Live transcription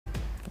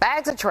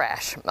Bags of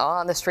trash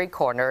on the street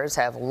corners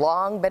have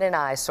long been an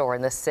eyesore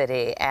in the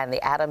city, and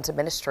the Adams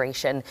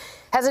administration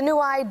has a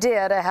new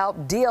idea to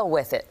help deal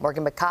with it.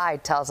 Morgan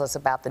McKay tells us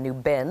about the new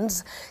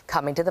bins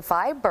coming to the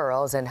 5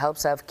 boroughs in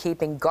hopes of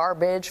keeping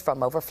garbage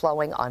from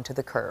overflowing onto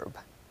the curb.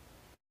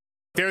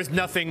 There's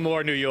nothing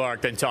more New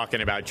York than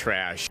talking about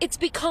trash. It's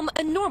become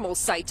a normal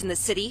sight in the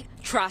city.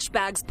 Trash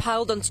bags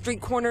piled on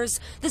street corners,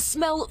 the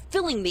smell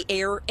filling the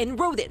air, and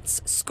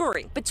rodents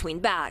scurrying between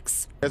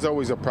bags. There's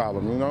always a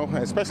problem, you know,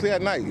 especially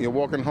at night. You're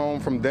walking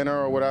home from dinner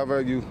or whatever,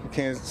 you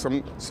can't,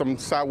 some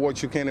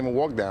sidewalks you can't even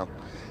walk down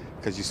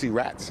because you see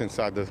rats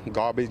inside the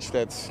garbage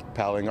that's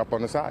piling up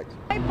on the side.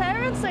 My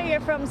parents are here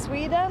from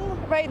Sweden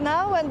right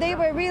now, and they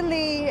were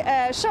really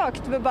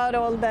shocked about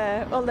all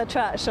the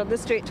trash on the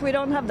street. We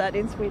don't have that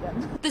in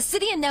Sweden. The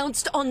city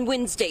announced on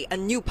Wednesday a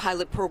new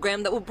pilot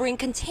program that will bring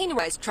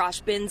containerized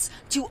trash bins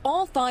to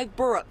all 5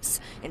 boroughs.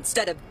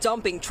 Instead of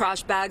dumping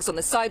trash bags on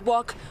the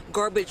sidewalk,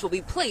 garbage will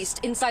be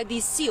placed inside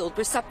these sealed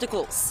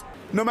receptacles.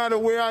 No matter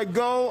where I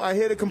go, I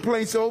hear the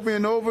complaints over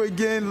and over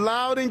again,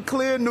 loud and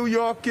clear, New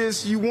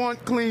Yorkers, you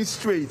want clean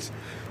streets.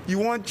 You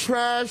want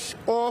trash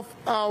off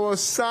our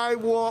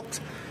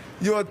sidewalks.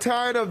 You're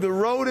tired of the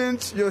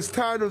rodents. You're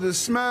tired of the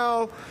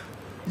smell.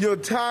 You're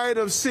tired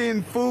of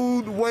seeing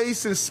food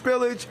waste and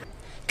spillage.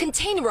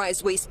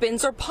 Containerized waste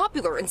bins are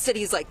popular in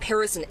cities like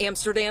Paris and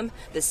Amsterdam.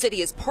 The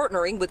city is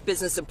partnering with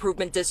business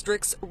improvement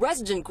districts,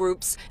 resident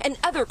groups, and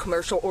other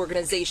commercial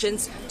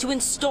organizations to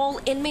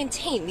install and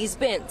maintain these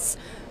bins.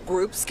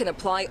 Groups can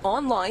apply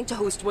online to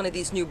host one of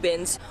these new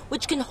bins,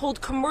 which can hold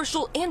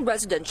commercial and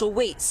residential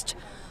waste.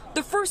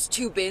 The first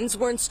 2 bins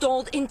were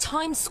installed in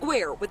Times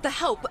Square with the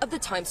help of the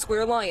Times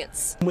Square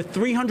Alliance. With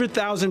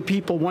 300,000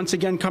 people once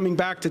again coming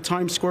back to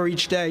Times Square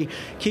each day,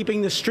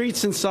 keeping the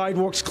streets and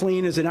sidewalks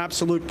clean is an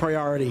absolute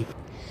priority.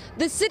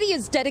 The city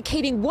is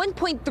dedicating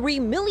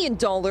 $1.3 million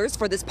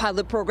for this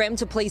pilot program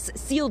to place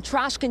sealed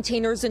trash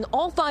containers in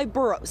all 5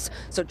 boroughs,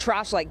 so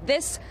trash like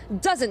this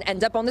doesn't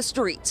end up on the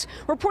street.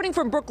 Reporting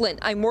from Brooklyn,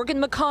 I'm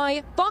Morgan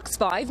McKay, Fox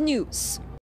 5 News.